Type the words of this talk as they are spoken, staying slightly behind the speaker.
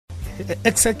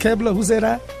It's Kabelo, who's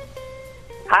that?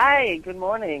 Hi, good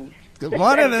morning. Good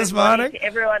morning this morning. To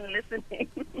everyone listening.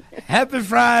 Happy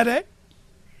Friday.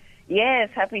 Yes,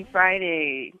 happy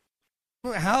Friday.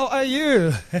 How are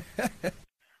you?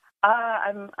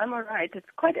 I'm all right. It's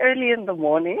quite early in the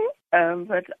morning,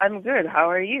 but I'm good. How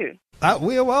are you?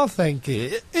 We are well, thank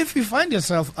you. If you find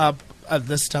yourself up at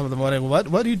this time of the morning,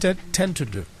 what do you tend to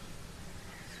do?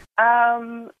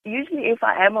 Usually if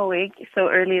I am awake so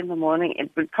early in the morning,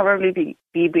 it would probably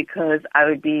be because I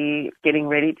would be getting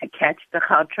ready to catch the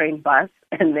Gautrain bus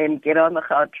and then get on the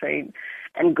Gautrain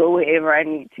and go wherever I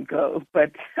need to go.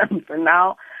 But for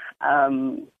now,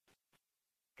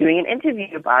 doing an interview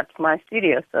about my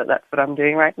studio, so that's what I'm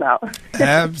doing right now.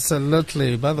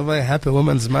 Absolutely. By the way, Happy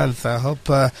Women's Month. I hope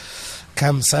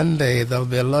come Sunday there'll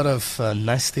be a lot of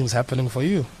nice things happening for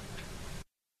you.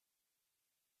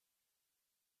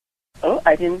 Oh,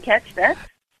 I didn't catch that.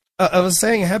 I was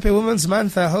saying Happy Women's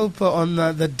Month. I hope on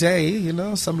the day,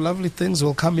 some lovely things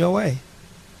will come your way.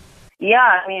 Yeah,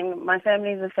 I mean, my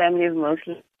family is a family of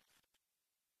mostly...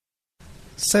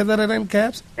 Say that again,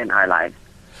 Cabs? In our lives.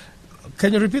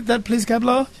 Can you repeat that, please,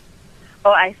 Cabblow?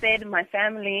 Oh, I said my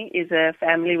family is a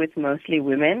family with mostly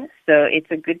women, so it's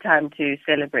a good time to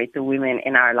celebrate the women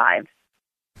in our lives.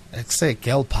 Let's say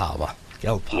girl power.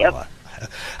 Girl power. Yep.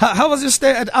 How was your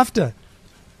stay at AFDA?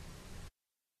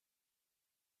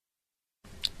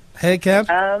 Hey, Cab.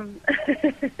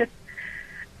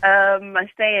 My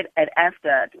stay at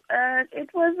AFDA, it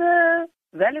was a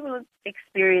valuable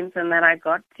experience in that I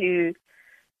got to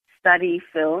study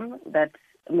film. That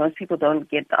most people don't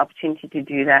get the opportunity to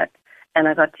do that. And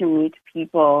I got to meet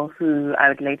people who I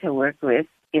would later work with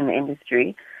in the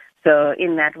industry. So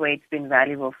in that way, it's been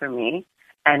valuable for me.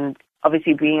 And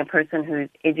obviously being a person who's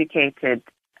educated,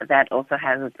 that also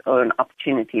has its own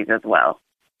opportunities as well.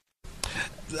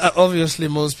 Obviously,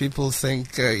 most people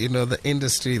think, the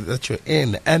industry that you're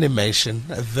in, animation,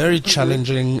 a very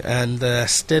challenging and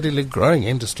steadily growing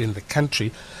industry in the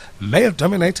country, male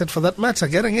dominated for that matter.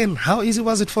 Getting in, how easy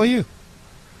was it for you?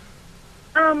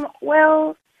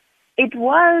 Well, it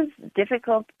was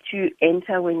difficult to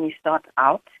enter when you start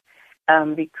out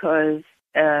because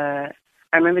I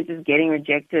remember just getting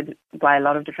rejected by a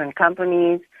lot of different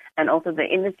companies, and also the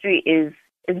industry is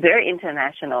very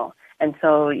international. And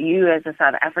so you as a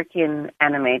South African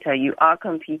animator, you are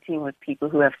competing with people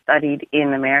who have studied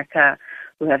in America,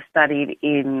 who have studied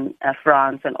in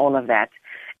France and all of that.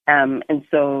 And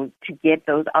so to get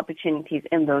those opportunities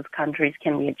in those countries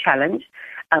can be a challenge.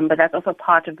 But that's also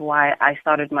part of why I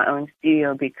started my own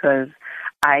studio, because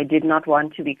I did not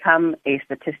want to become a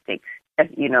statistic,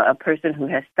 a person who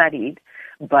has studied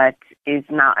but is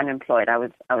now unemployed. I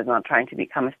was not trying to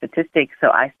become a statistic. So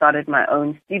I started my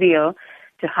own studio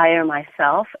to hire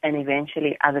myself and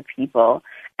eventually other people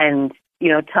and,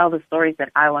 tell the stories that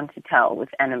I want to tell with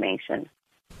animation.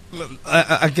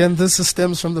 Again, this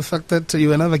stems from the fact that you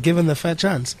were never given the fair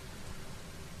chance.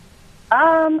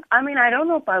 I don't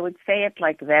know if I would say it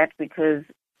like that, because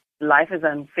life is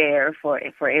unfair for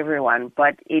everyone,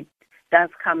 but it does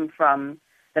come from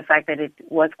the fact that it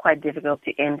was quite difficult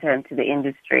to enter into the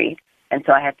industry, and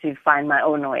so I had to find my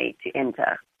own way to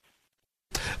enter.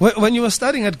 When you were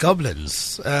studying at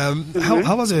Gobelins,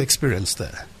 how was your experience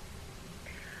there?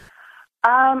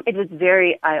 It was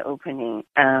very eye-opening,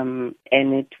 and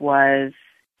it was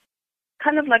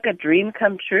kind of like a dream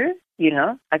come true,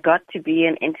 I got to be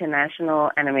an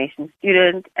international animation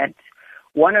student at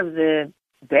one of the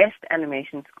best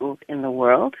animation schools in the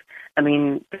world. I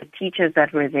mean, the teachers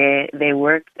that were there, they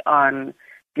worked on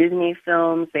Disney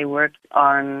films, they worked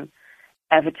on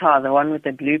Avatar, the one with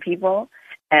the blue people.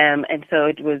 And so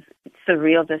it was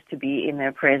surreal just to be in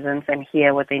their presence and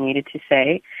hear what they needed to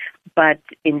say. But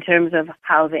in terms of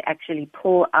how they actually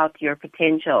pull out your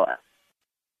potential,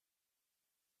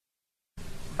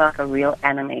 like a real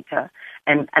animator.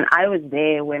 And I was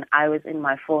there when I was in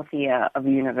my fourth year of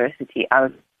university. I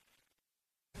was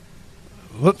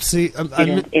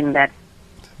in that.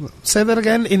 Say that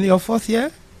again, in your fourth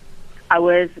year? I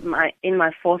was in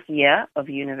my fourth year of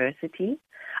university.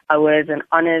 I was an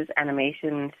honors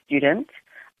animation student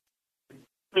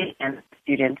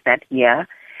that year,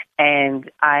 and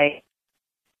I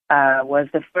was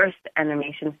the first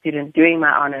animation student doing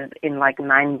my honors in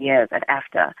 9 years at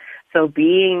AFDA. So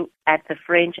being at the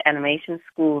French animation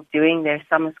school, doing their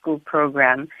summer school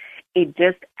program, it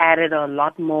just added a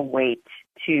lot more weight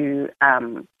to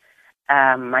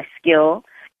my skill,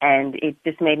 and it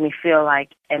just made me feel like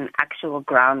an actual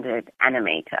grounded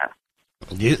animator.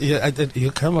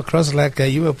 You come across like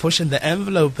you were pushing the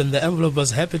envelope, and the envelope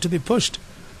was happy to be pushed.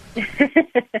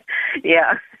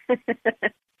 Yeah.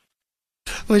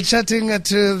 We're chatting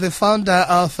to the founder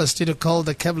of a studio called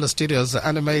the Cabblow Studios, the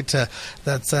animator.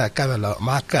 That's Kabelo,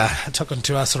 Maaka, talking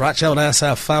to us right here on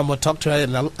SFM. We'll talk to her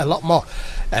in a lot more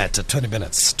at 20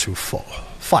 minutes to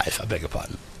 5, I beg your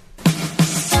pardon.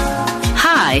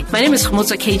 Hi, my name is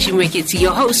Khomotso Keiji Mwekiti,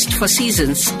 your host for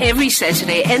Seasons, every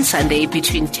Saturday and Sunday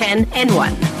between 10 and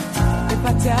 1. If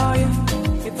I tell you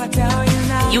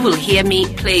now, You will hear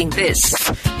me playing this.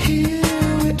 here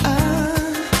we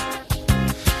are,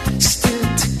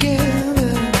 still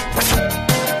together.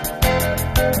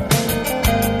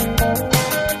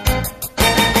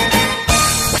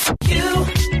 You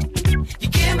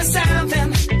give me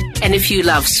something. And if you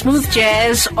love smooth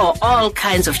jazz or all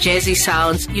kinds of jazzy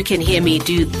sounds, you can hear me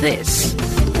do this.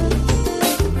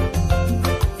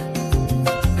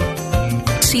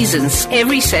 Seasons,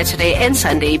 every Saturday and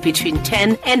Sunday between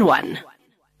 10 and 1.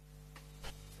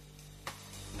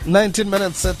 19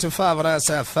 minutes to 5 on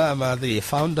SFM, the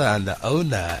founder and the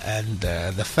owner and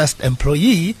the first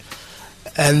employee.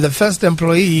 And the first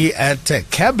employee at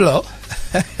Cabblow,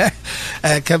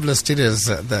 Cabblow Studios,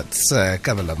 that's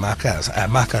Kabelo,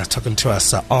 Maaka talking to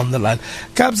us on the line.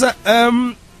 Kabza,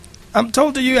 I'm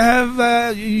told you have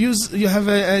a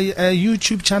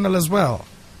YouTube channel as well.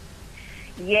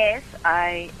 Yes,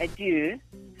 I do.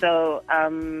 So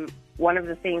one of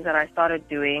the things that I started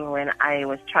doing when I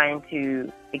was trying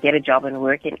to get a job and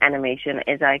work in animation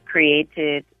is I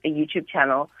created a YouTube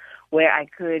channel where I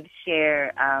could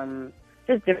share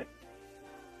just different,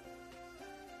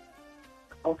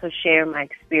 also share my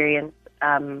experience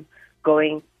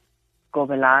going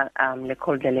Gobelins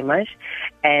L'École de L'Image.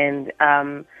 And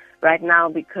right now,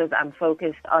 because I'm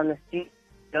focused on the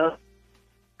studio,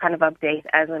 kind of updates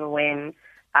as and when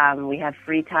we have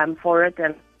free time for it,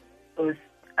 and post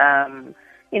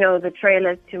the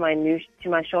trailers to my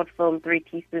short film 3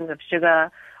 Teaspoons of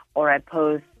Sugar, or I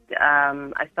post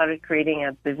I started creating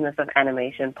a Business of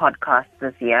Animation podcast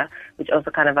this year, which also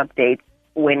kind of updates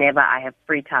whenever I have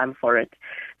free time for it.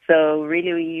 So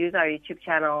really we use our YouTube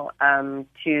channel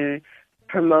to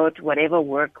promote whatever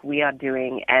work we are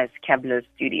doing as Cabblow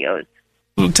Studios.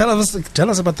 Tell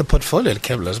us about the portfolio at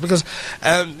Cabblow, because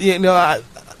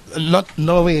not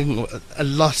knowing a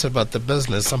lot about the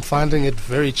business, I'm finding it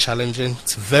very challenging.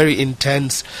 It's very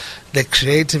intense. The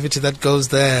creativity that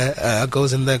goes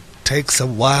in there takes a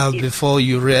while before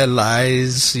you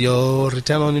realize your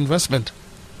return on investment.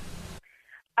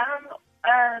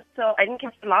 So I didn't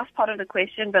catch the last part of the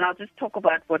question, but I'll just talk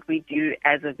about what we do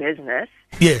as a business.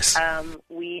 Yes.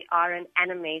 We are an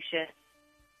animation.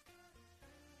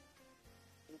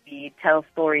 We tell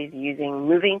stories using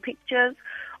moving pictures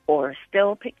or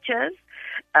still pictures.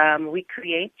 We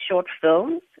create short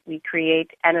films. We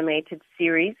create animated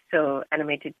series, so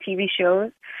animated TV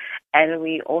shows. And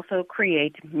we also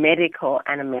create medical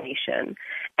animation.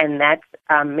 And that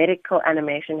medical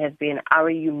animation has been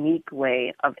our unique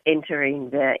way of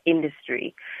entering the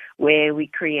industry, where we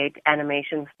create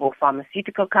animations for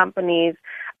pharmaceutical companies,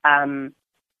 animations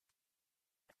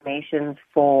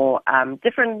for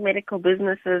different medical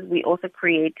businesses. We also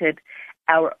created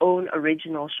our own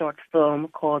original short film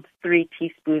called 3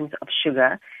 Teaspoons of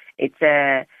Sugar. It's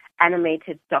a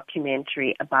animated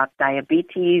documentary about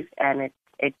diabetes, and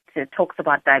it talks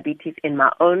about diabetes in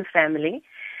my own family,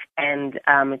 and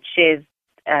it shares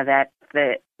that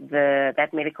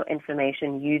medical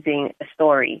information using a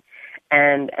story,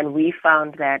 and we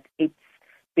found that it's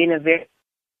been a very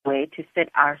way to set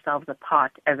ourselves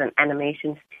apart as an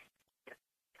animation studio.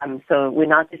 So we're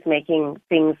not just making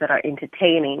things that are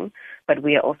entertaining, but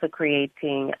we are also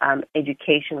creating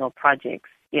educational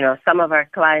projects. Some of our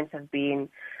clients have been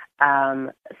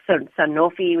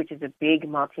Sanofi, which is a big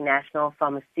multinational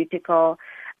pharmaceutical.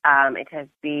 It has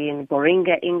been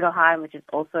Boehringer Ingelheim, which is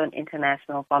also an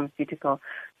international pharmaceutical.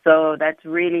 So that's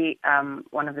really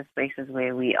one of the spaces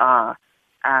where we are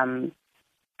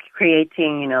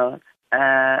creating,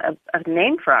 a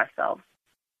name for ourselves.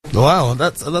 Wow,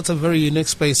 that's a very unique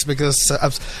space, because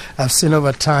I've seen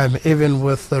over time, even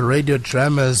with the radio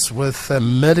dramas, with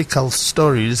medical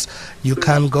stories, you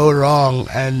can't go wrong,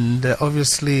 and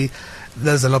obviously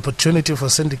there's an opportunity for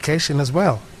syndication as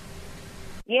well.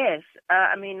 Yes,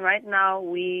 right now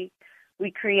we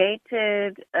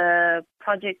created a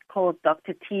project called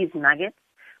Dr. T's Nuggets,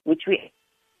 which we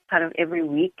kind of every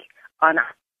week on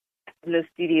Cabblow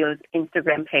Studios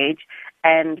Instagram page.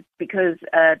 And because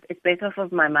it's based off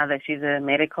of my mother, she's a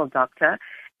medical doctor,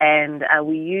 and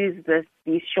we use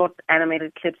these short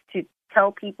animated clips to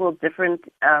tell people different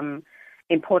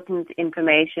important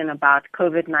information about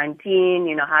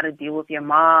COVID-19, how to deal with your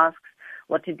masks,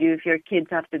 what to do if your kids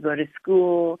have to go to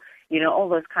school, all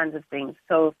those kinds of things.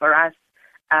 So for us,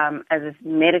 as a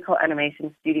medical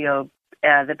animation studio,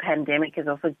 the pandemic has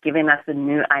also given us the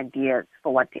new ideas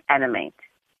for what to animate.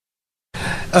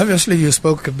 Obviously, you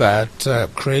spoke about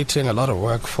creating a lot of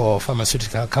work for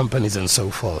pharmaceutical companies and so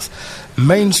forth.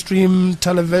 Mainstream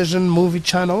television, movie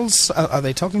channels, are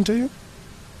they talking to you?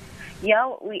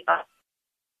 Yeah, we are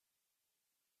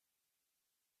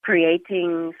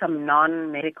creating some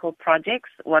non-medical projects.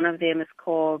 One of them is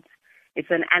it's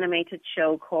an animated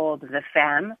show called The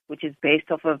Fam, which is based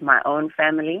off of my own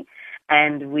family.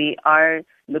 And we are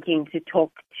looking to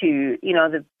talk to,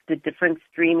 the different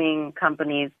streaming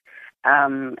companies.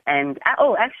 I'm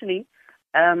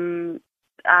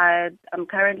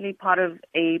currently part of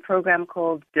a program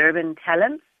called Durban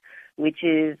Talents, which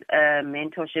is a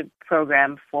mentorship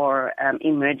program for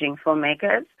emerging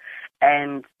filmmakers.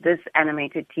 And this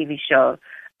animated TV show,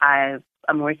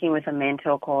 I'm working with a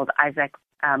mentor called Isaac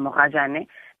Morajane,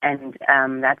 and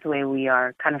that's where we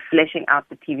are kind of fleshing out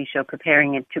the TV show,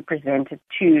 preparing it to present it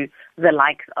to the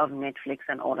likes of Netflix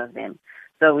and all of them.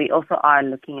 So we also are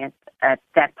looking at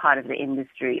that part of the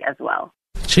industry as well.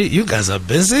 Gee, you guys are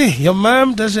busy. Your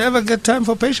mom, does she ever get time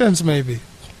for patients, maybe?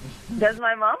 Does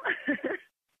my mom?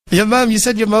 Your mom, you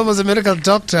said your mom was a medical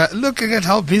doctor. Looking at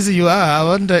how busy you are, I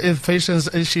wonder if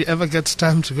she ever gets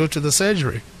time to go to the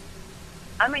surgery.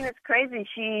 I mean, it's crazy.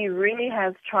 She really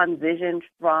has transitioned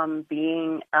from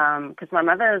being, because my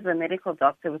mother is a medical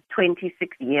doctor with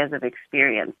 26 years of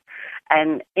experience.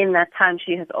 And in that time,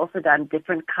 she has also done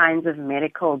different kinds of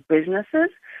medical businesses.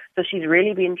 So she's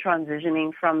really been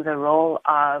transitioning from the role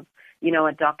of,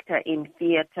 a doctor in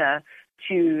theater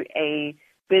to a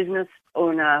business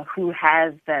owner who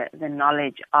has the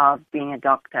knowledge of being a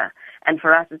doctor. And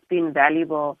for us, it's been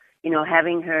valuable,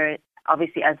 having her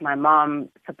obviously as my mom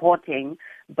supporting,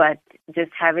 but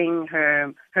just having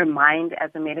her mind as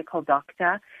a medical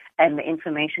doctor and the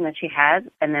information that she has,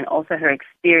 and then also her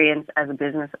experience as a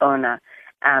business owner.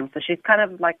 So she's kind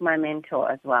of like my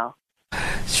mentor as well.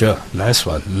 Sure, nice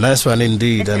one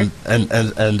indeed, and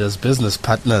as business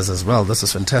partners as well. This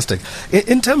is fantastic.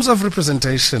 In terms of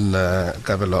representation,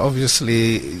 Kabelo,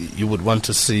 obviously you would want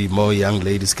to see more young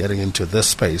ladies getting into this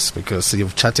space because you're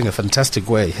chatting a fantastic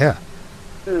way here.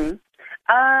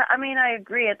 I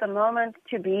agree. At the moment,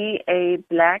 to be a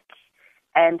black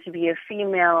and to be a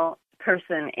female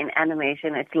person in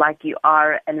animation, it's like you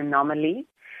are an anomaly.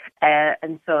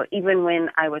 And so even when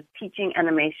I was teaching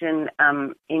animation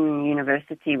in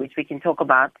university, which we can talk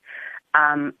about,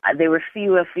 there were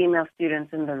fewer female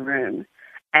students in the room.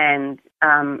 And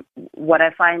what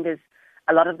I find is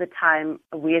a lot of the time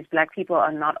we as black people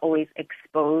are not always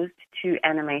exposed to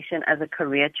animation as a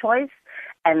career choice.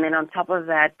 And then on top of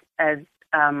that, as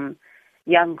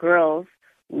young girls,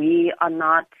 we are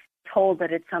not told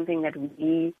that it's something that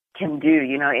we can do.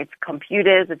 It's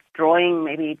computers, it's drawing,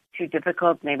 maybe it's too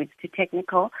difficult, maybe it's too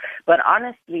technical. But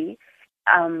honestly,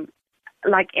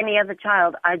 like any other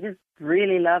child, I just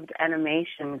really loved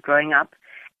animation growing up.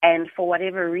 And for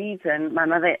whatever reason, my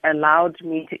mother allowed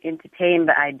me to entertain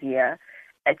the idea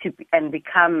and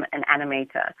become an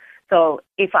animator. So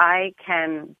if I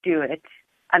can do it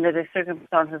under the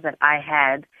circumstances that I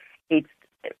had, it's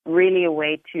really a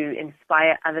way to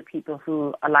inspire other people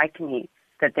who are like me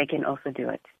that they can also do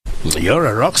it. You're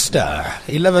a rock star.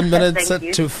 11 minutes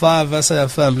to 5,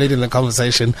 SAFM leading the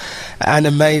conversation.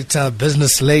 Animator,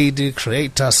 business lady,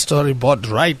 creator,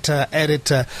 storyboard writer,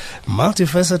 editor,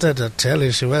 multifaceted. I tell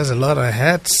you, she wears a lot of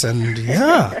hats, and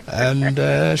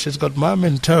she's got mom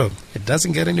in tow. It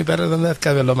doesn't get any better than that,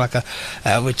 Kabelo Maaka.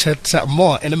 We chat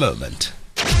more in a moment.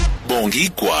 Bongi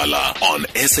Kwala on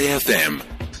SAFM.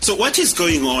 So what is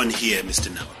going on here, Mr.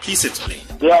 Nawa? Please explain.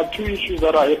 There are two issues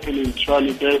that are happening.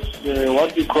 There's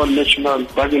what we call National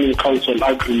Bargaining Council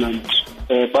Agreement.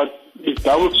 But it's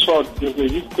double sword. There's a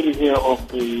history here of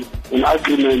an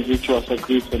agreement which was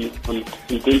agreed in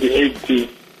 2018,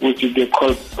 which is the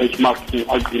called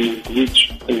benchmarking agreement,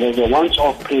 which has a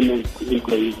once-off payment to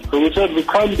employees. So we said we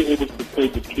can't be able to pay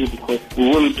the two because we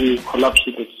will be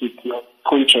collapsing the city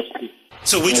consciously.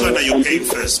 So which one are you paying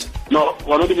first? No,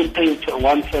 we're not even paying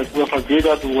one first. We have agreed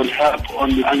that we will help on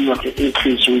the annual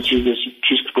increase, which is the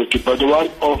 60%. But the one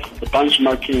of the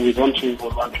benchmarking, we don't think we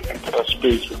want to enter that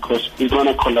space because we're going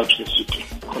to collapse the city.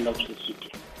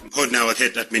 Hold now,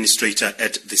 head administrator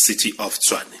at the city of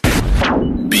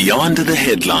Tshwane. Beyond the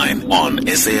headline on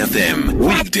SAFM,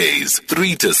 weekdays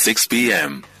 3 to 6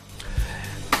 p.m.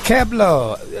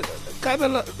 Cabblow.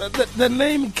 The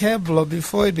name Cabblow,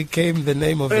 before it became the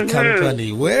name of the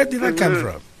company, where did that come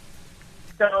from?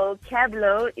 So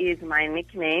Cabblow is my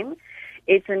nickname.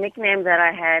 It's a nickname that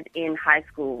I had in high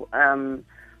school.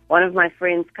 One of my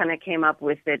friends kind of came up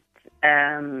with it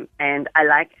and I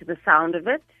liked the sound of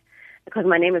it because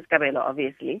my name is Kabelo,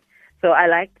 obviously. So I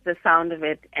liked the sound of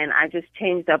it, and I just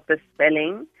changed up the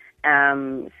spelling,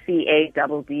 Cabblow,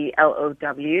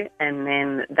 and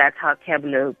then that's how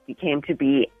Kabelo came to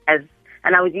be.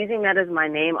 And I was using that as my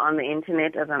name on the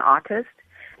internet as an artist.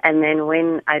 And then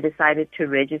when I decided to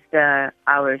register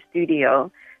our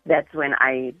studio, that's when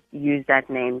I used that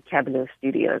name, Cabblow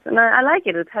Studios. And I like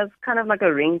it. It has kind of like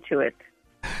a ring to it.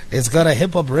 It's got a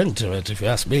hip-hop ring to it, if you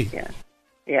ask me.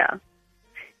 Yeah.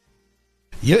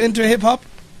 You into hip-hop?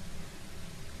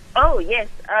 Oh, yes.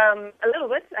 A little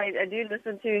bit. I do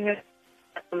listen to hip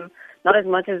not as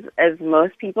much as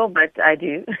most people, but I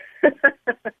do.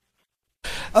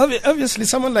 Obviously,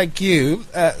 someone like you,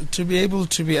 to be able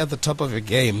to be at the top of your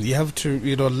game, you have to,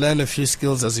 learn a few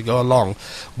skills as you go along.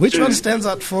 Which one stands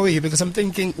out for you? Because I'm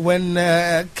thinking when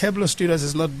Cabblow Studios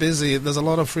is not busy, there's a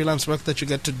lot of freelance work that you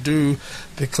get to do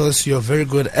because you're very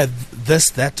good at this,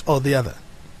 that, or the other.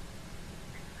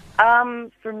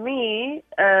 For me,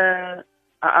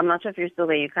 I'm not sure if you're still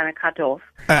there. You kind of cut off.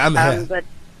 I'm here. But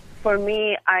for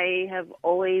me, I have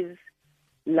always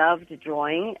loved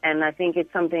drawing, and I think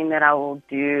it's something that I will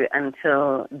do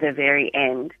until the very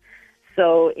end.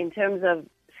 So in terms of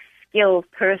skills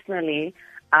personally,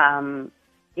 I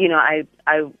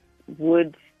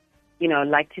would,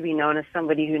 like to be known as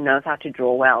somebody who knows how to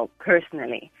draw well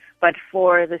personally. But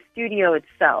for the studio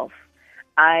itself,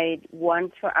 I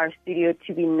want for our studio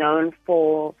to be known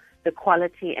for the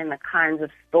quality and the kinds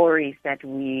of stories that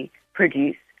we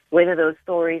produce, whether those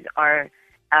stories are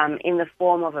in the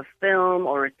form of a film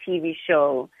or a TV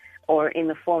show or in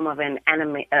the form of an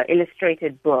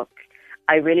illustrated book.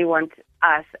 I really want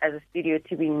us as a studio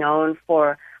to be known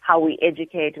for how we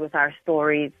educate with our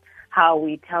stories, how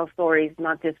we tell stories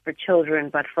not just for children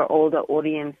but for older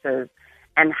audiences,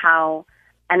 and how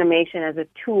animation as a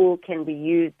tool can be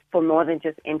used for more than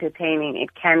just entertaining.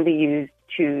 It can be used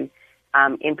to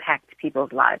impact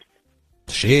people's lives.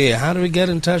 How do we get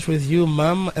in touch with you,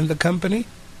 Mum, and the company?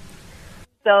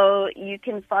 So you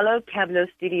can follow Cabblow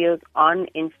Studios on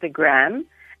Instagram.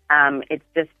 It's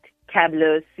just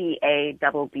Cabblow,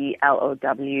 Cabblow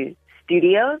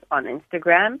Studios on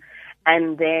Instagram.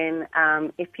 And then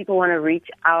if people want to reach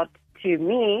out to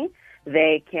me,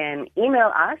 they can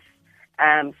email us.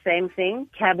 Same thing,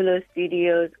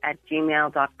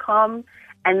 cabblowstudios@gmail.com.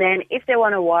 And then if they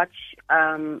want to watch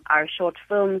our short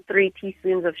film, 3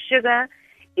 Teaspoons of Sugar,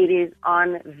 it is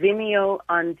on Vimeo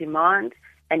on demand.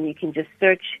 And you can just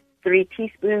search 3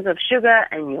 Teaspoons of Sugar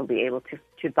and you'll be able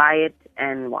to buy it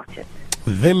and watch it.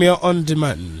 Vimeo on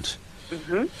demand.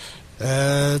 Mm-hmm.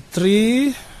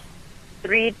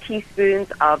 3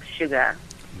 Teaspoons of Sugar.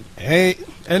 Hey,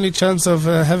 any chance of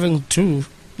having 2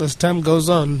 as time goes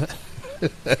on?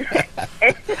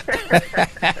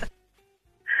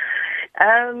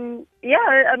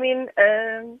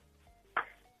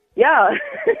 Yeah.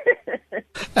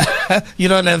 You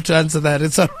don't have to answer that.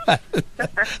 It's all right.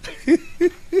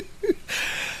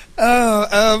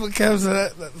 Cabs,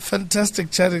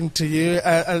 fantastic chatting to you.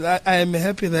 I am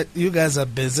happy that you guys are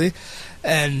busy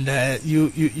and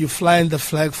you flying the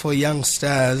flag for young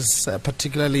stars,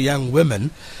 particularly young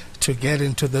women, to get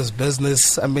into this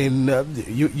business. I mean,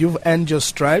 you've earned your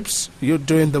stripes. You're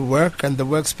doing the work, and the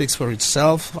work speaks for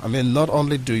itself. I mean, not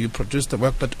only do you produce the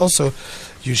work, but also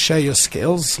you share your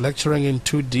skills, lecturing in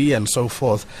 2D and so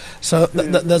forth. So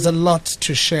there's a lot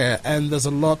to share, and there's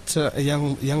a lot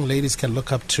young ladies can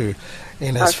look up to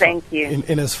in as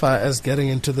far as getting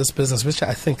into this business, which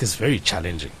I think is very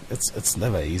challenging. It's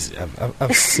never easy.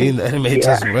 I've seen the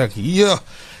animators work.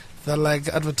 They're like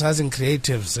advertising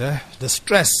creatives, the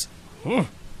stress.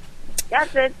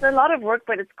 Yes, it's a lot of work,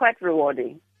 but it's quite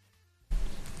rewarding.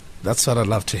 That's what I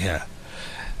love to hear.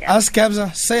 Ask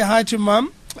Kabza, say hi to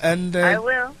Mum, and I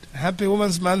will. Happy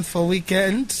Women's Month for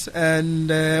weekend,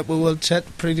 and we will chat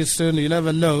pretty soon. You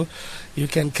never know. You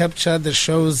can capture the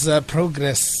show's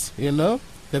progress, the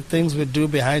things we do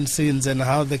behind scenes and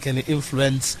how they can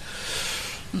influence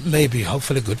maybe,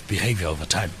 hopefully, good behavior over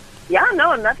time. Yeah,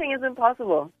 no, nothing is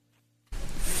impossible.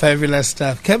 Fabulous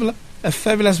stuff. Kabelo, a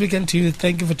fabulous weekend to you.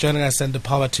 Thank you for joining us, and the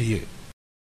power to you.